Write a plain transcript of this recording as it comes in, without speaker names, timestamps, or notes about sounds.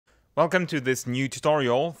Welcome to this new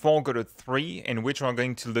tutorial for Godot 3 in which we're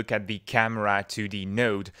going to look at the Camera2d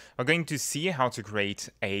node. We're going to see how to create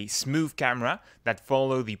a smooth camera that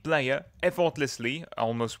follows the player effortlessly,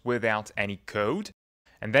 almost without any code.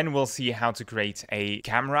 And then we'll see how to create a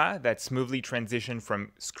camera that smoothly transitions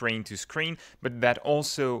from screen to screen, but that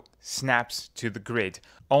also snaps to the grid.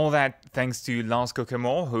 All that thanks to Lars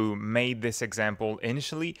Kokhemor, who made this example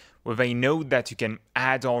initially with a node that you can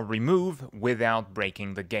add or remove without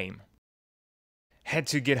breaking the game. Head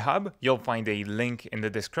to GitHub, you'll find a link in the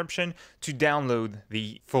description to download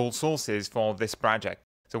the full sources for this project.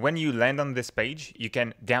 So when you land on this page, you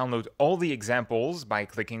can download all the examples by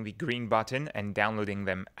clicking the green button and downloading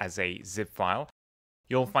them as a zip file.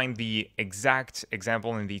 You'll find the exact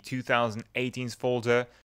example in the 2018 folder,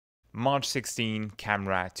 March 16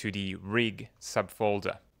 Camera2d rig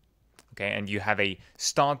subfolder. Okay, and you have a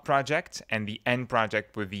start project and the end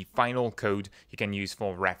project with the final code you can use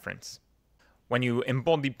for reference. When you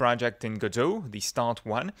import the project in Godot, the start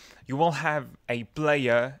one, you will have a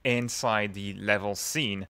player inside the level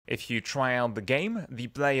scene. If you try out the game, the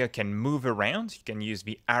player can move around. You can use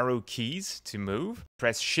the arrow keys to move,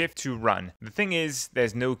 press shift to run. The thing is,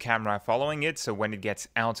 there's no camera following it, so when it gets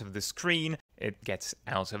out of the screen, it gets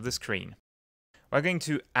out of the screen. We're going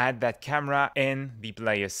to add that camera in the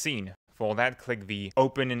player scene. For that, click the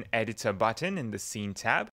Open in Editor button in the Scene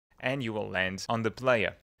tab, and you will land on the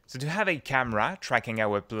player. So to have a camera tracking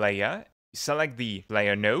our player, select the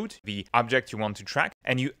player node, the object you want to track,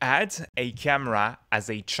 and you add a camera as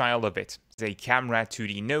a child of it. It's a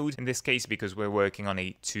Camera2d node, in this case because we're working on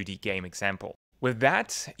a 2D game example. With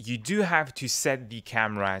that, you do have to set the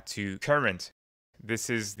camera to current. This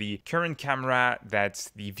is the current camera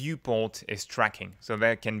that the viewport is tracking. So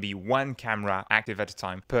there can be one camera active at a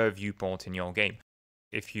time per viewport in your game.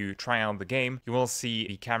 If you try out the game, you will see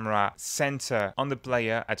the camera center on the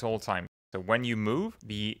player at all times. So when you move,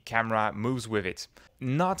 the camera moves with it.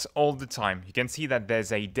 Not all the time. You can see that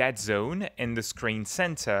there's a dead zone in the screen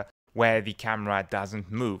center where the camera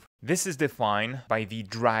doesn't move. This is defined by the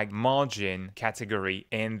drag margin category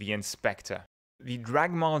in the inspector. The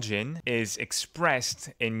drag margin is expressed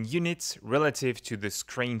in units relative to the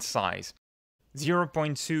screen size.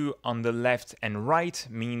 0.2 on the left and right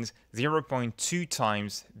means 0.2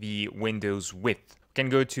 times the window's width. You can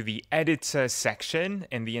go to the editor section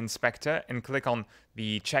in the inspector and click on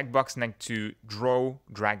the checkbox next to draw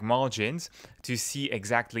drag margins to see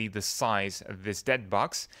exactly the size of this dead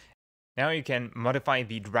box. Now you can modify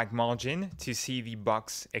the drag margin to see the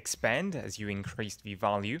box expand as you increase the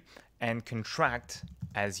value and contract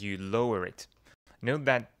as you lower it. Note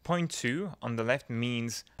that 0.2 on the left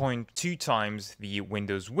means 0.2 times the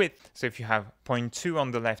window's width. So if you have 0.2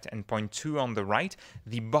 on the left and 0.2 on the right,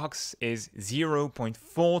 the box is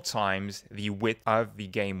 0.4 times the width of the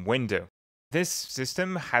game window. This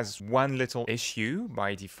system has one little issue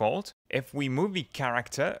by default. If we move the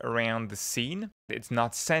character around the scene, it's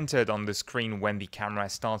not centered on the screen when the camera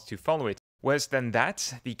starts to follow it. Worse than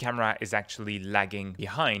that, the camera is actually lagging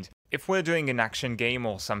behind. If we're doing an action game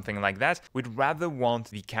or something like that, we'd rather want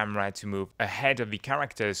the camera to move ahead of the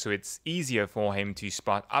character so it's easier for him to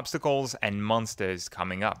spot obstacles and monsters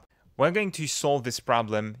coming up. We're going to solve this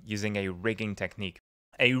problem using a rigging technique.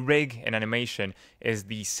 A rig in animation is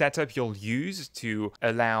the setup you'll use to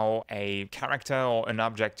allow a character or an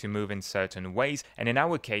object to move in certain ways, and in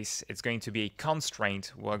our case, it's going to be a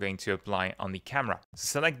constraint we're going to apply on the camera.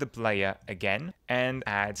 Select the player again and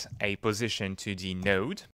add a position to the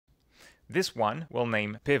node. This one we'll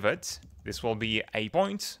name pivot. This will be a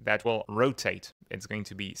point that will rotate. It's going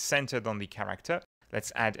to be centered on the character.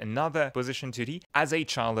 Let's add another position to D as a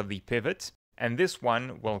child of the pivot, and this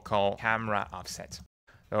one we'll call camera offset.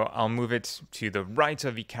 So I'll move it to the right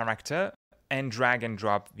of the character and drag and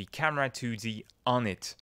drop the Camera2d on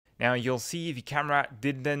it. Now you'll see the camera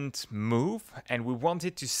didn't move and we want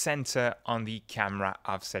it to center on the camera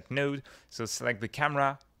offset node. So select the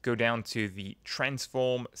camera, go down to the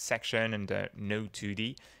transform section under node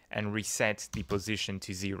 2D and reset the position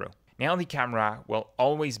to 0. Now the camera will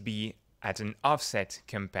always be at an offset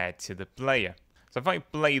compared to the player. So if I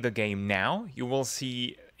play the game now, you will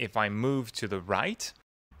see if I move to the right,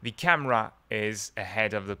 the camera is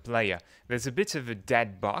ahead of the player. There's a bit of a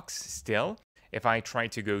dead box still. If I try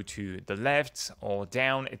to go to the left or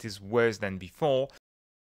down, it is worse than before.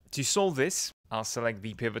 To solve this, I'll select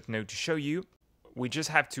the pivot node to show you. We just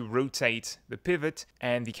have to rotate the pivot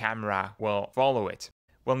and the camera will follow it.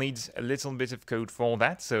 We'll need a little bit of code for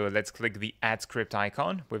that, so let's click the Add Script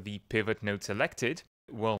icon with the pivot node selected.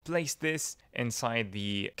 We'll place this inside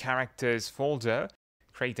the characters folder,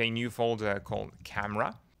 create a new folder called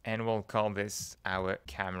Camera. and we'll call this our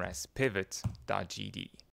camera's pivot.gd.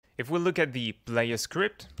 If we look at the player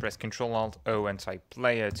script, press Ctrl-Alt-O and type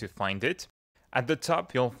player to find it. At the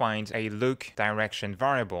top, you'll find a look direction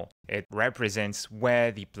variable. It represents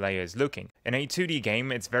where the player is looking. In a 2D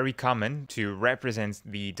game, it's very common to represent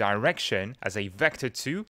the direction as a vector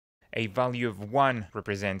 2. A value of 1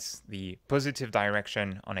 represents the positive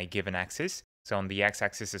direction on a given axis. So on the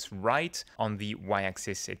x-axis it's right, on the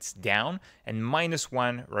y-axis it's down, and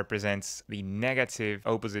 -1 represents the negative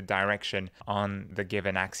opposite direction on the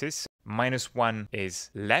given axis. -1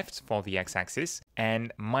 is left for the x-axis,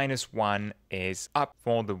 and -1 is up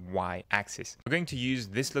for the y-axis. We're going to use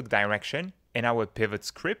this look direction in our pivot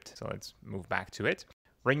script, so let's move back to it.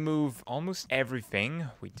 Remove almost everything.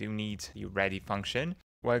 We do need the ready function.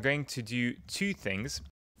 We're going to do two things.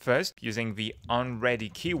 First, using the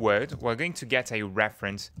onReady keyword, we're going to get a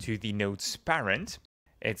reference to the node's parent.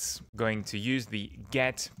 It's going to use the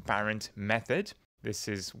getParent method. This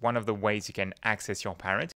is one of the ways you can access your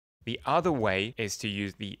parent. The other way is to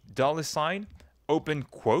use the $, open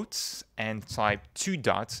quotes, and type 2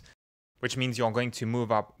 dots, which means you're going to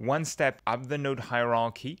move up one step up the node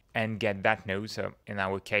hierarchy and get that node. So in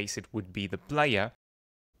our case, it would be the player.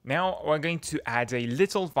 Now we're going to add a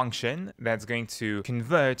little function that's going to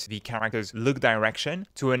convert the character's look direction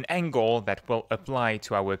to an angle that will apply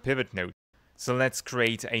to our pivot node. So let's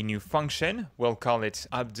create a new function. We'll call it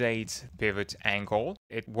update pivot angle.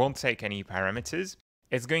 It won't take any parameters.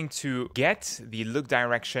 It's going to get the look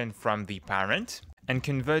direction from the parent and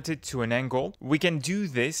convert it to an angle. We can do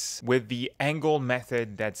this with the angle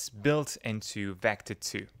method that's built into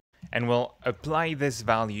vector2. And we'll apply this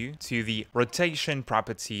value to the rotation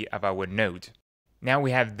property of our node. Now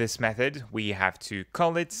we have this method, we have to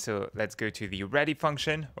call it, so let's go to the ready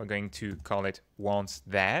function. We're going to call it once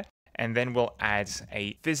there, and then we'll add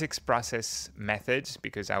a physics process method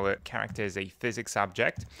because our character is a physics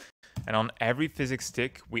object. And on every physics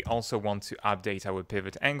tick, we also want to update our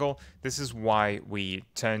pivot angle. This is why we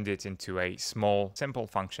turned it into a small, simple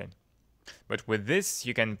function. But with this,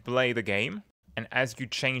 you can play the game. And as you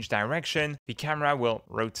change direction, the camera will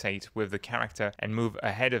rotate with the character and move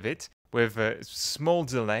ahead of it with a small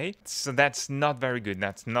delay. So that's not very good.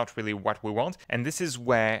 That's not really what we want. And this is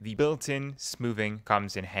where the built-in smoothing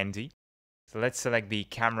comes in handy. So let's select the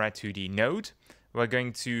Camera2d node. We're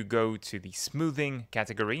going to go to the smoothing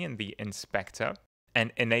category in the inspector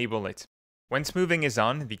and enable it. When smoothing is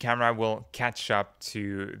on, the camera will catch up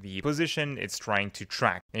to the position it's trying to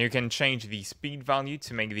track. And you can change the speed value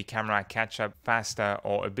to make the camera catch up faster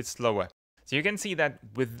or a bit slower. So you can see that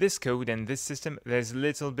with this code and this system, there's a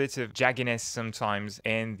little bit of jagginess sometimes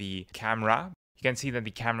in the camera. You can see that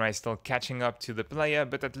the camera is still catching up to the player,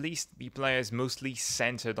 but at least the player is mostly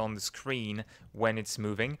centered on the screen when it's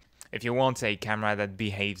moving. If you want a camera that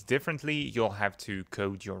behaves differently, you'll have to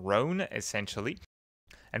code your own, essentially.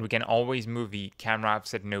 And we can always move the camera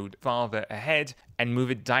offset node farther ahead and move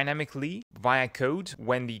it dynamically via code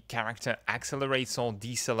when the character accelerates or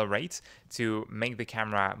decelerates to make the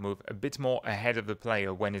camera move a bit more ahead of the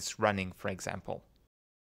player when it's running, for example.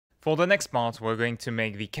 For the next part, we're going to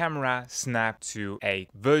make the camera snap to a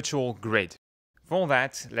virtual grid. For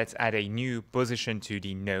that, let's add a new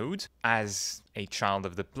position2d node as a child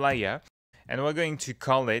of the player, and we're going to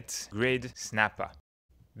call it grid snapper.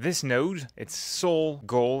 This node, its sole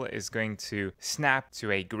goal is going to snap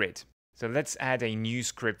to a grid. So let's add a new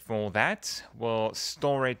script for that. We'll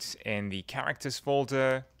store it in the characters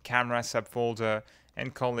folder, camera subfolder,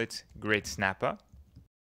 and call it grid snapper.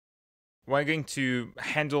 We're going to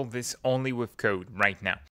handle this only with code right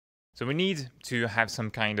now. So we need to have some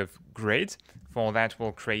kind of grid. For that,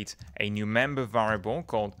 we'll create a new member variable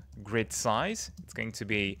called grid size. It's going to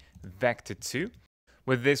be vector2.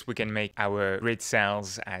 With this, we can make our grid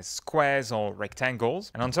cells as squares or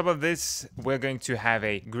rectangles. And on top of this, we're going to have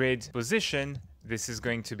a grid position. This is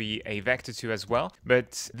going to be a vector2 as well.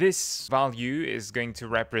 But this value is going to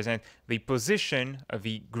represent the position of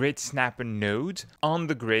the grid snapper node on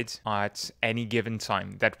the grid at any given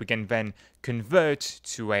time that we can then convert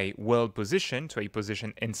to a world position, to a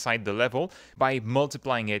position inside the level by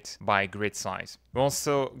multiplying it by grid size. We're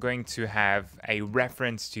also going to have a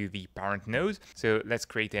reference to the parent node. So let's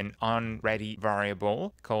create an onReady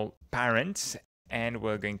variable called parent. And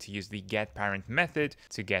we're going to use the getParent method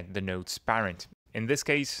to get the node's parent. In this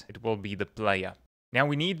case, it will be the player. Now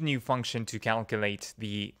we need a new function to calculate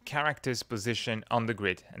the character's position on the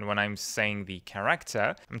grid. And when I'm saying the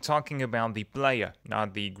character, I'm talking about the player,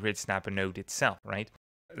 not the grid snapper node itself, right?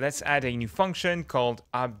 Let's add a new function called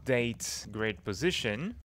update grid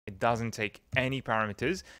position. It doesn't take any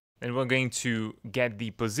parameters. Then we're going to get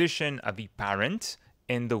the position of the parent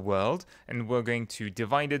in the world, and we're going to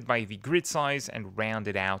divide it by the grid size and round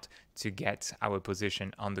it out to get our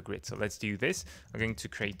position on the grid. So let's do this. We're going to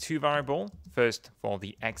create two variables. First, for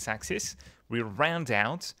the x-axis, we round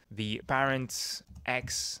out the parent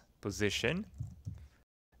x position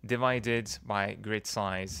divided by grid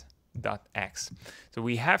size dot x. So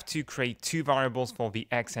we have to create two variables for the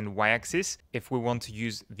x and y-axis if we want to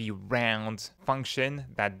use the round function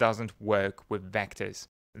that doesn't work with vectors.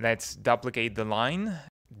 Let's duplicate the line,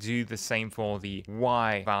 do the same for the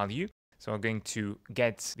y value. So we're going to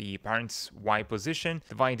get the parent's y position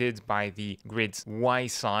divided by the grid's y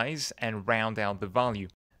size and round out the value.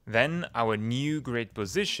 Then our new grid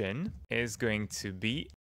position is going to be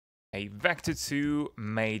a vector2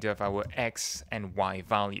 made of our x and y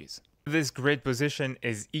values. This grid position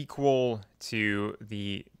is equal to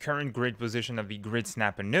the current grid position of the grid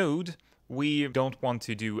snapper node. We don't want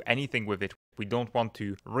to do anything with it. We don't want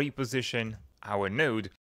to reposition our node.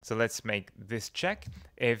 So let's make this check.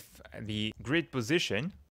 If the grid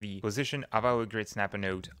position, the position of our grid snapper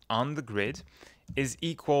node on the grid, is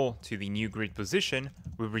equal to the new grid position,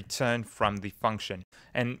 we return from the function.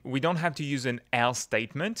 And we don't have to use an else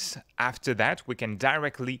statement. After that, we can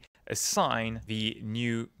directly assign the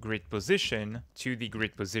new grid position to the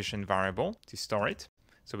grid position variable to store it.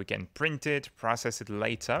 So we can print it, process it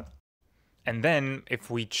later. And then if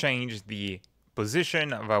we change the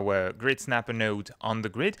position of our grid snapper node on the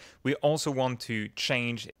grid, we also want to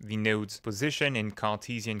change the node's position in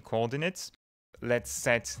Cartesian coordinates. Let's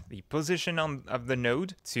set the position of the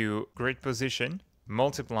node to grid position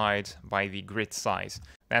multiplied by the grid size.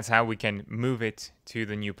 That's how we can move it to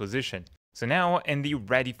the new position. So now in the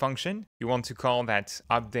ready function, you want to call that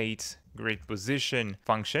update grid position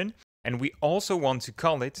function. And we also want to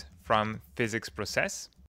call it from physics process.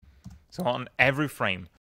 So on every frame.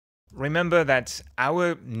 Remember that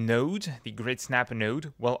our node, the grid snapper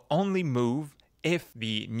node, will only move if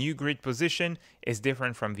the new grid position is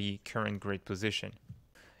different from the current grid position.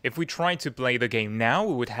 If we try to play the game now,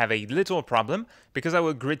 we would have a little problem because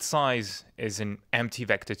our grid size is an empty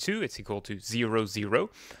vector2, it's equal to 0, 0.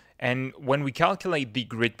 And when we calculate the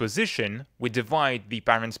grid position, we divide the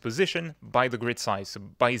parent's position by the grid size, so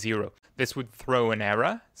by 0. This would throw an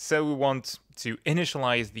error, so we want to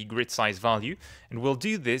initialize the grid size value, and we'll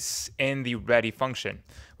do this in the ready function.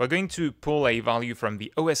 We're going to pull a value from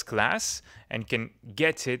the OS class and can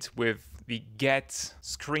get it with the get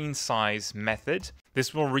screen size method.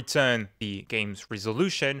 This will return the game's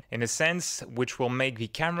resolution in a sense which will make the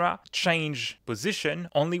camera change position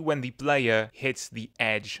only when the player hits the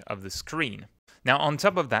edge of the screen. Now on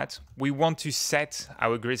top of that, we want to set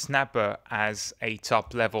our grid snapper as a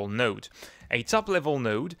top level node. A top level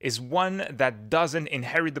node is one that doesn't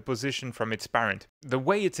inherit the position from its parent. The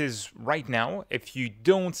way it is right now, if you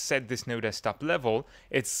don't set this node as top level,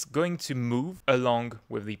 it's going to move along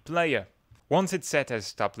with the player. Once it's set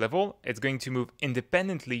as top level, it's going to move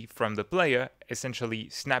independently from the player, essentially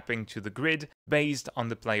snapping to the grid based on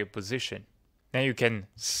the player position. Now you can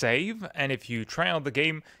save, and if you try out the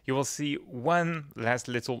game, you will see one last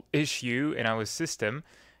little issue in our system,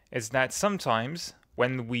 is that sometimes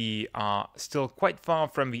when we are still quite far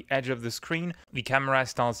from the edge of the screen, the camera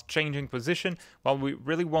starts changing position, while we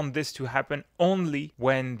really want this to happen only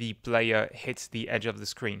when the player hits the edge of the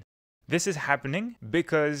screen. This is happening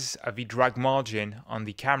because of the drag margin on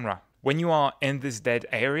the camera. When you are in this dead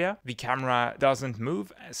area, the camera doesn't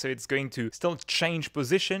move, so it's going to still change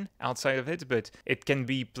position outside of it, but it can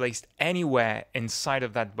be placed anywhere inside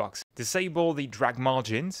of that box. Disable the drag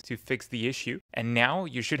margins to fix the issue, and now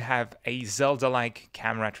you should have a Zelda-like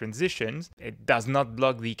camera transitions. It does not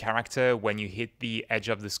block the character when you hit the edge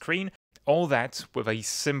of the screen. All that with a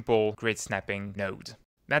simple grid snapping node.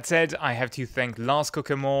 That said, I have to thank Lars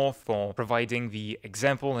Kokhemor for providing the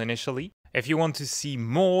example initially. If you want to see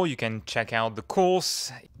more, you can check out the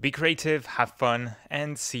course. Be creative, have fun,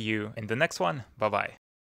 and see you in the next one. Bye bye.